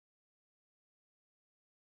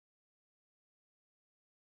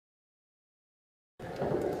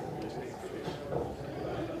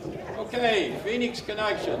Okay, Phoenix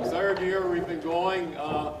Connection, third year we've been going.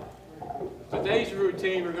 Today's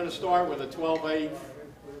routine, we're going to start with a 12/8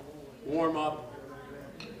 warm-up.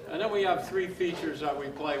 And then we have three features that we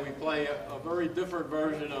play. We play a very different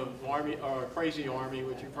version of Army, or Crazy Army,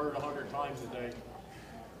 which you've heard 100 times today.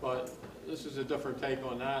 But this is a different take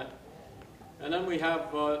on that. And then we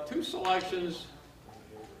have two selections.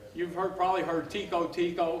 You've probably heard Tico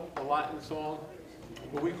Tico, the Latin song.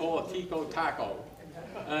 What we call a Tico Taco.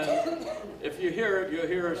 And if you hear it, you'll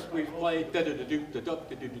hear us, we play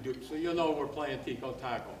da-da-da-doop, so you'll know we're playing Tico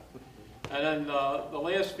Taco. And then the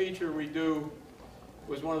last feature we do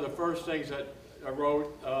was one of the first things that I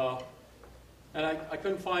wrote, and I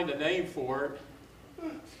couldn't find a name for it.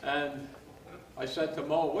 And I said to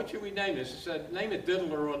Mo, what should we name this? He said, name it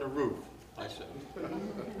Diddler on the Roof. I said,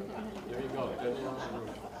 there you go, Diddler on the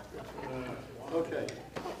Roof. Okay.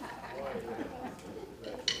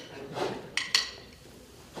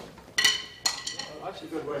 That's a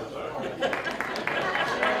good way to start.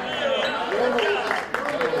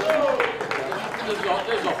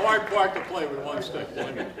 There's a hard part to play with one stick.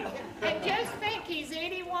 And just think, he's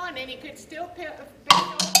 81 and he could still pick over.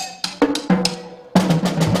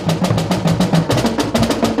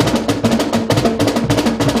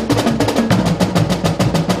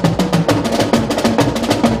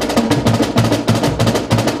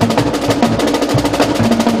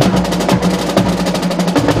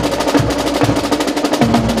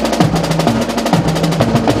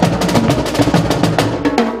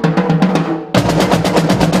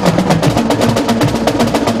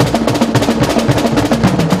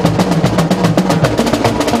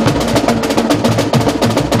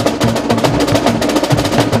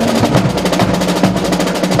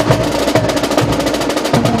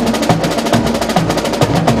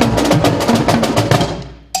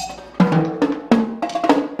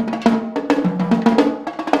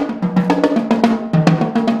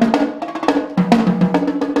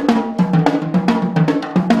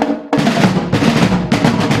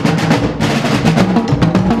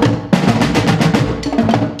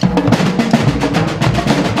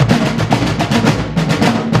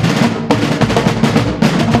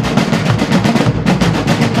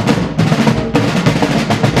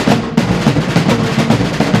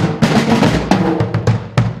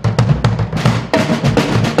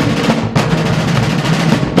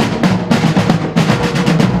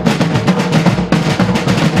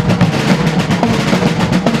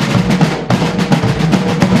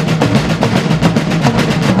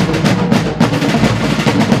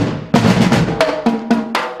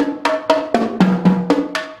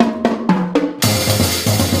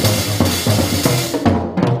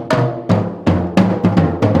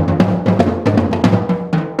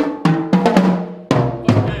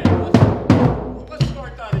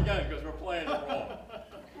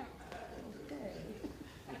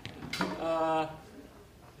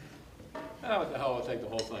 What the hell, I'll take the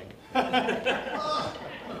whole thing.